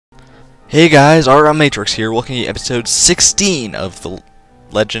Hey guys, Matrix here, welcome to episode 16 of The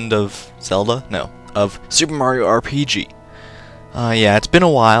Legend of Zelda? No, of Super Mario RPG. Yeah, it's been a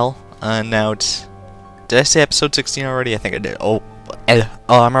while, now it's... Did I say episode 16 already? I think I did. Oh,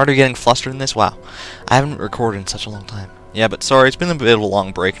 I'm already getting flustered in this? Wow. I haven't recorded in such a long time. Yeah, but sorry, it's been a bit of a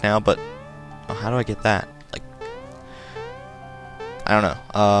long break now, but... Oh, how do I get that? Like... I don't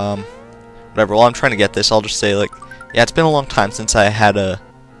know, whatever, while I'm trying to get this, I'll just say, like... Yeah, it's been a long time since I had a...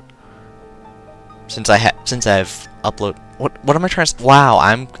 Since I've uploaded... What am I trying to... Wow,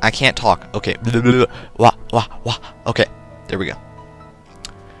 I can't talk. Okay. Wah. Okay, there we go.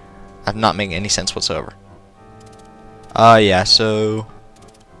 I'm not making any sense whatsoever. Yeah, so...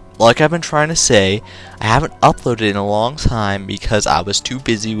 Like I've been trying to say, I haven't uploaded in a long time because I was too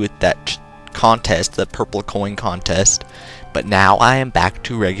busy with that contest, the purple coin contest. But now I am back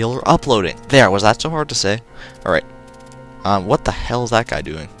to regular uploading. There, was that so hard to say? Alright. What the hell is that guy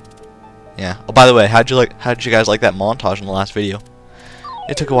doing? Yeah. Oh, by the way, how did you guys like that montage in the last video?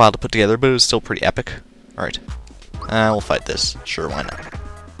 It took a while to put together, but it was still pretty epic. Alright. We'll fight this. Sure, why not?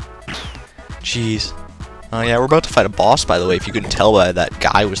 Jeez. Oh yeah, we're about to fight a boss, by the way, if you couldn't tell by that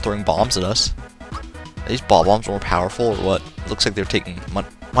guy was throwing bombs at us. Are these Bob-ombs more powerful, or what? It looks like they're taking...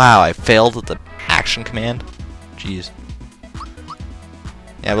 Wow, I failed at the action command? Jeez.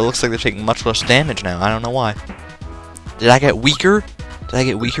 Yeah, but it looks like they're taking much less damage now. I don't know why. Did I get weaker? Did I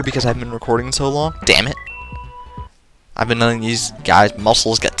get weaker because I've been recording so long? Damn it. I've been letting these guys'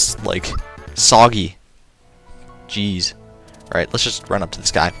 muscles get, like, soggy. Jeez. Alright, let's just run up to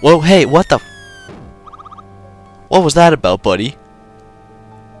this guy. Whoa, hey, what the... What was that about, buddy?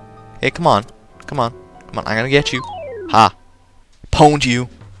 Hey, come on. Come on. Come on, I'm gonna get you. Ha. Pwned you.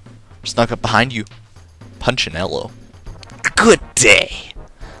 Snuck up behind you. Punchinello. Good day.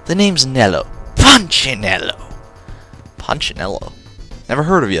 The name's Nello. Punchinello. Punchinello. Never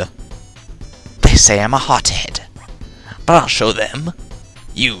heard of you. They say I'm a hothead, but I'll show them.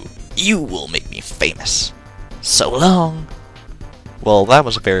 You will make me famous. So long. Well, that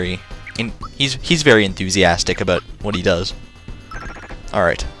was very... He's very enthusiastic about what he does.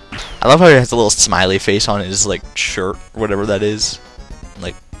 Alright. I love how he has a little smiley face on his, like, shirt, or whatever that is.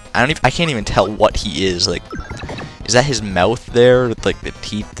 Like, I can't even tell what he is. Like, is that his mouth there with, like, the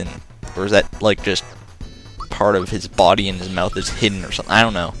teeth, and... Or is that, like, just... part of his body and his mouth is hidden or something. I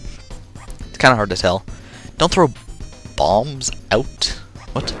don't know. It's kind of hard to tell. Don't throw bombs out.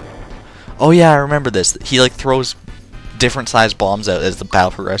 What? Oh yeah, I remember this. He like throws different sized bombs out as the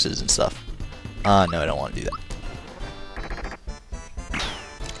battle progresses and stuff. No, I don't want to do that.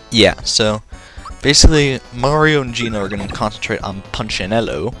 Yeah, so basically Mario and Gino are going to concentrate on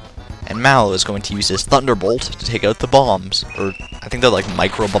Punchinello, and Mallow is going to use his Thunderbolt to take out the bombs. Or I think they're like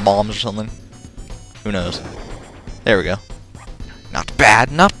micro bombs or something. Who knows? There we go. Not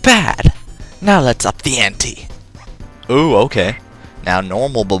bad, not bad. Now let's up the ante. Ooh, okay. Now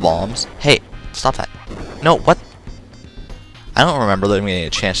normal bombs. Hey, stop that. No, what? I don't remember them getting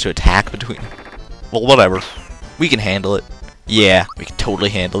a chance to attack between... Well, whatever. We can handle it. Yeah, we can totally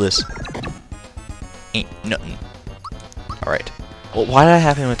handle this. Ain't nothing. Alright. Well, why did I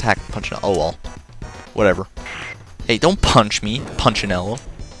have him attack Punchinello? Oh, well. Whatever. Hey, don't punch me, Punchinello.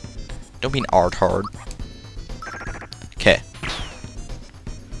 Don't be an artard. Okay.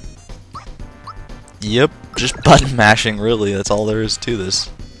 Yep, just button mashing, really. That's all there is to this.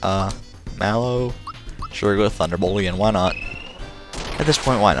 Mallow. Sure, go with Thunderbolt again. Why not? At this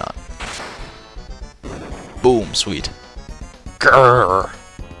point, why not? Boom, sweet. Grrr.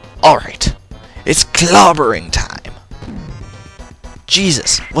 Alright. It's clobbering time.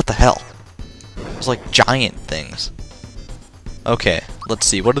 Jesus, what the hell? It's like giant things. Okay, let's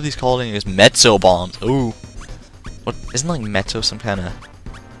see. What are these called? Anyways, Mezzo bombs. Ooh. What, isn't like mezzo some kind of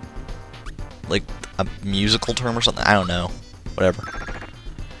like a musical term or something? I don't know. Whatever.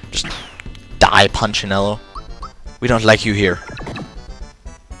 Just die, Punchinello. We don't like you here.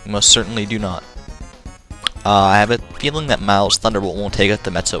 We most certainly do not. I have a feeling that Miles' Thunderbolt won't take out the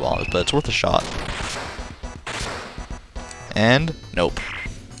mezzo bombs, but it's worth a shot. And nope.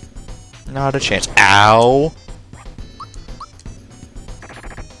 Not a chance. Ow.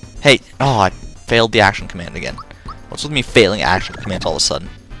 Hey, oh, I failed the action command again. What's with me failing action commands all of a sudden?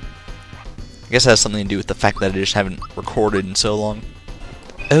 I guess it has something to do with the fact that I just haven't recorded in so long.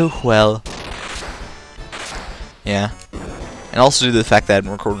 Oh, well. Yeah. And also due to the fact that I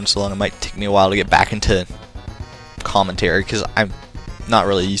haven't recorded in so long, it might take me a while to get back into commentary, because I'm not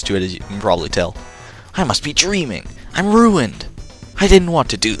really used to it, as you can probably tell. I must be dreaming. I'm ruined. I didn't want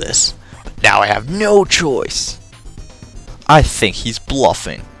to do this, but now I have no choice. I think he's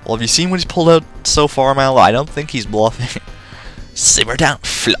bluffing. Well, have you seen what he's pulled out so far, Mallow? I don't think he's bluffing. Simmer down,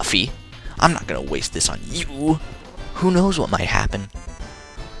 Fluffy. I'm not gonna waste this on you. Who knows what might happen?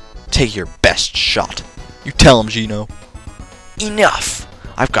 Take your best shot. You tell him, Gino. Enough!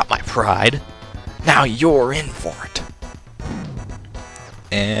 I've got my pride. Now you're in for it.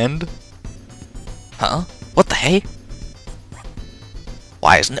 And... Huh? What the hey?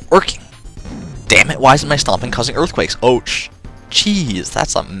 Why isn't it working? Damn it, why isn't my stomping causing earthquakes? Oh, jeez,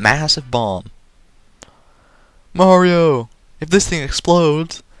 that's a massive bomb. Mario, if this thing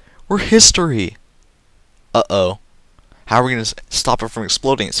explodes, we're history. Uh-oh. How are we going to stop it from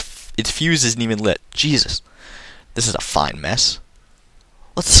exploding? Its fuse isn't even lit. Jesus. This is a fine mess.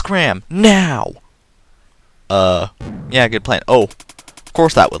 Let's scram. Now! Yeah, good plan. Oh, of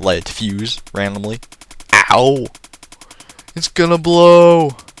course that would let it fuse randomly. Ow! It's gonna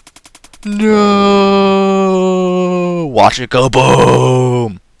blow! No! Watch it go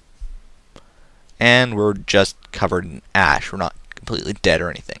boom! And we're just covered in ash. We're not completely dead or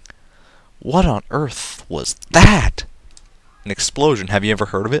anything. What on earth was that? An explosion. Have you ever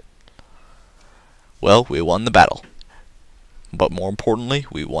heard of it? Well, we won the battle. But more importantly,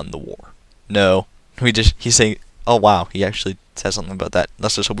 we won the war. No. He's saying, oh wow, he actually says something about that.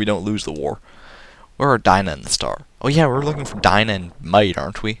 Let's just hope we don't lose the war. Where are Dinah and the star? Oh yeah, we're looking for Dinah and Might,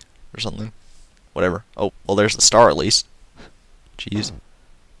 aren't we? Or something. Whatever. Oh, well there's the star at least. Jeez.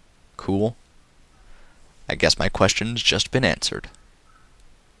 Cool. I guess my question's just been answered.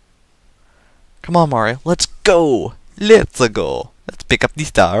 Come on, Mario, let's go! Let's go! Let's pick up the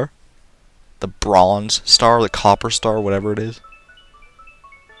star. The bronze star, the copper star, whatever it is.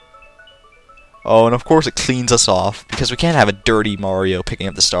 Oh, and of course it cleans us off, because we can't have a dirty Mario picking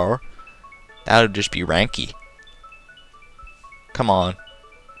up the star. That would just be ranky. Come on.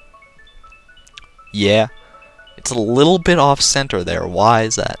 Yeah. It's a little bit off center there. Why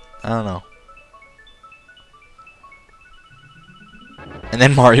is that? I don't know. And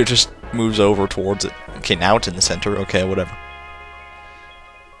then Mario just moves over towards it. Okay, now it's in the center. Okay, whatever.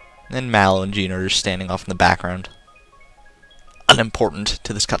 And then Mallow and Gino are just standing off in the background. Unimportant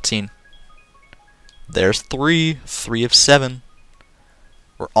to this cutscene. There's 3 of 7.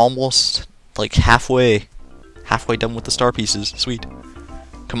 We're almost like halfway done with the star pieces. Sweet.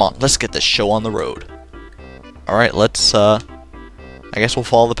 Come on, let's get this show on the road. Alright, let's I guess we'll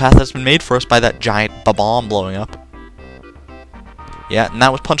follow the path that's been made for us by that giant Bob-omb blowing up. Yeah, and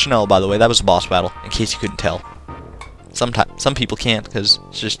that was Punchinella, by the way. That was a boss battle, in case you couldn't tell. Some people can't, because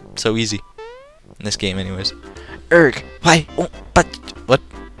it's just so easy. In this game, anyways. Erg, why? Oh, but what?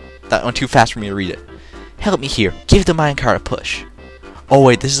 That went too fast for me to read it. Help me here. Give the minecart a push. Oh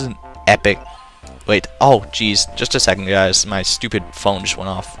wait, this is an epic. Wait. Oh, jeez. Just a second, guys. My stupid phone just went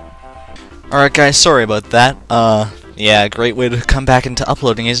off. Alright, guys. Sorry about that. Yeah, great way to come back into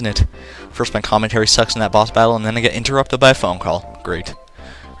uploading, isn't it? First, my commentary sucks in that boss battle, and then I get interrupted by a phone call. Great.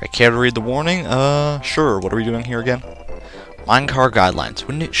 Right, care to read the warning? Sure. What are we doing here again? Minecart guidelines.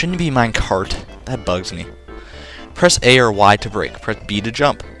 Shouldn't it be minecart? That bugs me. Press A or Y to brake. Press B to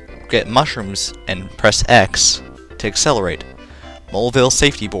jump. Get mushrooms and press X to accelerate. Moleville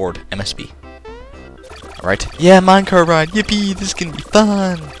Safety Board, MSB. Alright. Yeah, minecart ride. Yippee, this is gonna be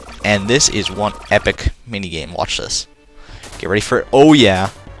fun. And this is one epic minigame. Watch this. Get ready for it. Oh yeah.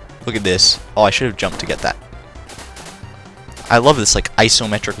 Look at this. Oh, I should have jumped to get that. I love this like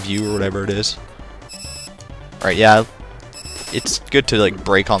isometric view or whatever it is. Alright, yeah. It's good to like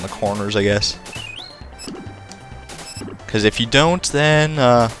break on the corners, I guess. Because if you don't, then,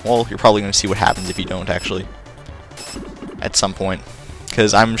 well, you're probably going to see what happens if you don't, actually. At some point.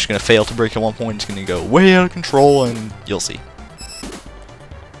 Because I'm just going to fail to break at one point. It's going to go way out of control, and you'll see.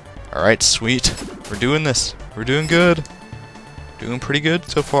 Alright, sweet. We're doing this. We're doing good. Doing pretty good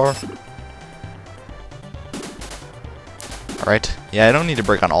so far. Alright. Yeah, I don't need to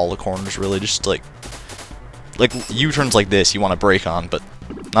break on all the corners, really. Just, like U-turns like this you want to break on, but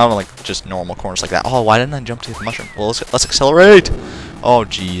not on, like, just normal corners like that. Oh, why didn't I jump to hit the mushroom? Well, let's accelerate! Oh,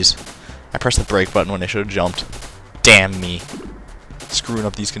 jeez. I pressed the brake button when I should have jumped. Damn me. Screwing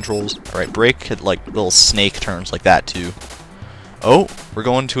up these controls. Alright, brake hit, like, little snake turns like that, too. Oh, we're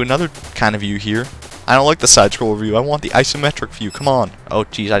going to another kind of view here. I don't like the side-scroller view. I want the isometric view. Come on. Oh,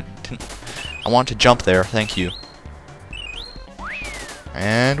 jeez, I want to jump there. Thank you.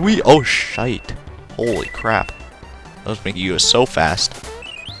 And oh, shite. Holy crap. Those make you go so fast.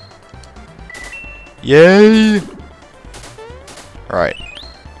 Yay! Alright.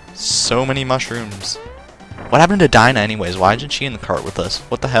 So many mushrooms. What happened to Dinah anyways? Why isn't she in the cart with us?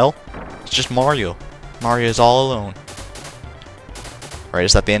 What the hell? It's just Mario. Mario is all alone. Alright,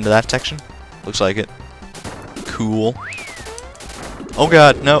 is that the end of that section? Looks like it. Cool. Oh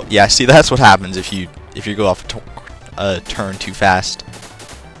god, no. Yeah, see, that's what happens if you go off a turn too fast.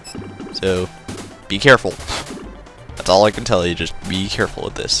 So, be careful. That's all I can tell you, just be careful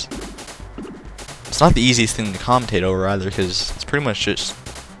with this. It's not the easiest thing to commentate over either, because it's pretty much just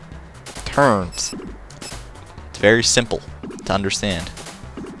turns. It's very simple to understand.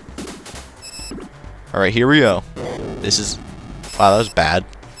 Alright, here we go. This is... Wow, that was bad.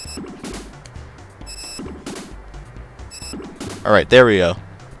 Alright, there we go.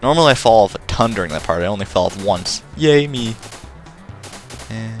 Normally I fall off a ton during that part. I only fell off once. Yay me.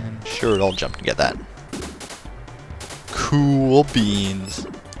 And sure, I'll jump to get that. Cool beans.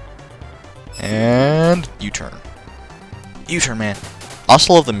 And U-turn. U-turn, man. I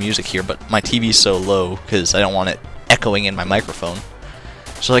also love the music here, but my TV's so low because I don't want it echoing in my microphone.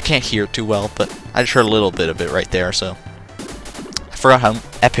 So I can't hear it too well, but I just heard a little bit of it right there, so... I forgot how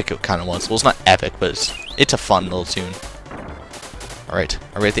epic it kind of was. Well, it's not epic, but it's a fun little tune. Alright,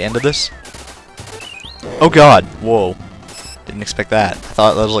 are we at the end of this? Oh god! Whoa. Didn't expect that. I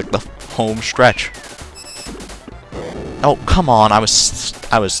thought that was like the home stretch. Oh, come on. I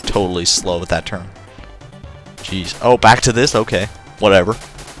was totally slow with that turn. Jeez. Oh, back to this? Okay. Whatever.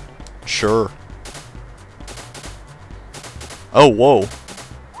 Sure. Oh, whoa.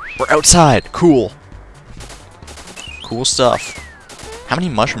 We're outside. Cool. Cool stuff. How many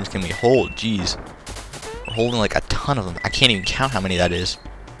mushrooms can we hold? Jeez. We're holding like a ton of them. I can't even count how many that is.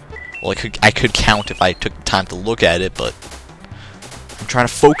 Well, I could count if I took the time to look at it, but I'm trying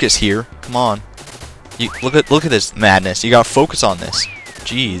to focus here. Come on. Look at this madness. You gotta focus on this.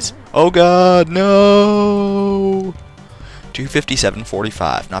 Jeez. Oh god, no!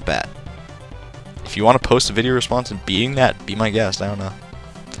 257.45. Not bad. If you want to post a video response and beating that, be my guest. I don't know.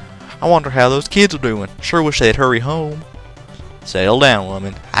 I wonder how those kids are doing. Sure wish they'd hurry home. Settle down,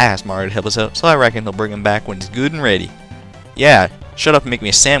 woman. I asked Mario to help us out, so I reckon he'll bring him back when he's good and ready. Yeah, shut up and make me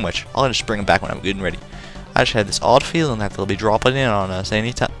a sandwich. I'll just bring him back when I'm good and ready. I just had this odd feeling that they'll be dropping in on us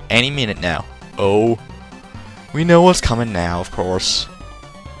any minute now. Oh. We know what's coming now, of course.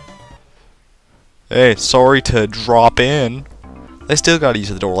 Hey, sorry to drop in. They still gotta use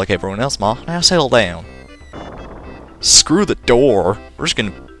the door like everyone else, Ma. Now settle down. Screw the door. We're just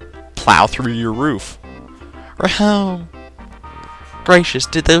gonna plow through your roof. Home. Gracious,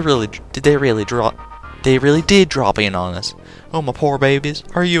 did they really did drop in on us. Oh, my poor babies.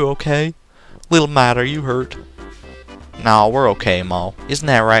 Are you okay? Little Matt, are you hurt? No, we're okay, Ma. Isn't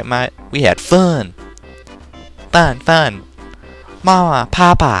that right, Matt? We had fun. Fun. Mama,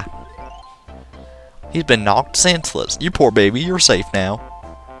 Papa. He's been knocked senseless. You poor baby, you're safe now.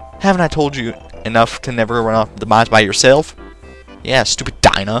 Haven't I told you enough to never run off the mines by yourself? Yeah, stupid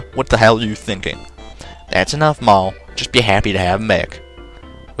Dinah. What the hell are you thinking? That's enough, Ma. Just be happy to have him back.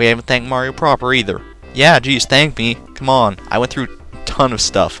 We haven't thanked Mario proper either. Yeah, geez, thank me. Come on. I went through a ton of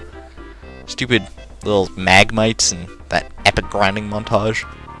stuff. Stupid little magmites and that epic grinding montage.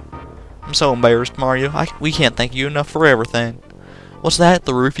 I'm so embarrassed, Mario. We can't thank you enough for everything. What's that?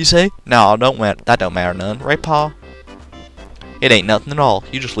 The roof, you say? No, that don't matter none. Right, Pa? It ain't nothing at all.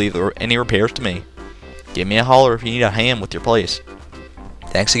 You just leave any repairs to me. Give me a holler if you need a hand with your place.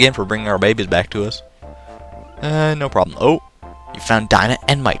 Thanks again for bringing our babies back to us. No problem. Oh, you found Dinah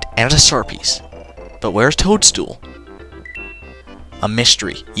and Mite and a star piece. But where's Toadstool? A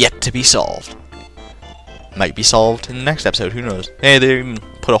mystery yet to be solved. Might be solved in the next episode, who knows. Hey, they even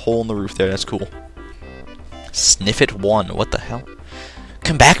put a hole in the roof there, that's cool. Sniff it 1, what the hell?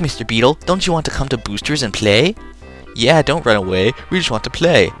 Come back, Mr. Beetle. Don't you want to come to Boosters and play? Yeah, don't run away. We just want to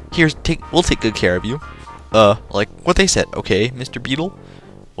play. We'll take good care of you. Like what they said. Okay, Mr. Beetle?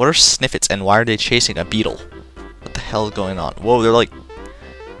 What are Sniffits and why are they chasing a beetle? What the hell is going on? Whoa, they're like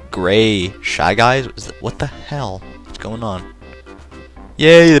gray shy guys? What the hell? What's going on?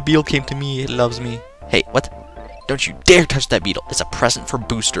 Yay, the beetle came to me. It loves me. Hey, what? Don't you dare touch that beetle. It's a present for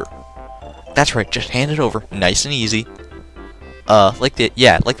Booster. That's right, just hand it over. Nice and easy. Like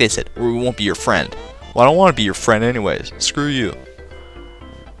they said, we won't be your friend. Well, I don't want to be your friend anyways. Screw you.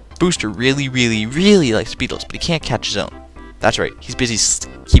 Booster really likes beetles, but he can't catch his own. That's right, he's busy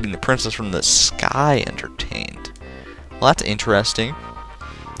keeping the princess from the sky entertained. Well, that's interesting.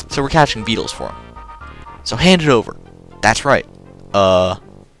 So we're catching beetles for him. So hand it over. That's right.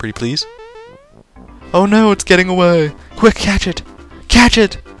 Pretty please? Oh no, it's getting away. Quick, catch it. Catch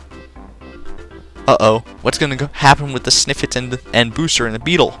it! Uh-oh. What's gonna happen with the Sniffits and Booster and the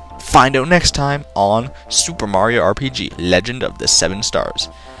beetle? Find out next time on Super Mario RPG Legend of the 7 Stars.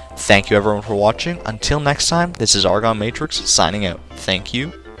 Thank you everyone for watching. Until next time, this is Argon Matrix signing out. Thank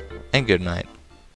you, and good night.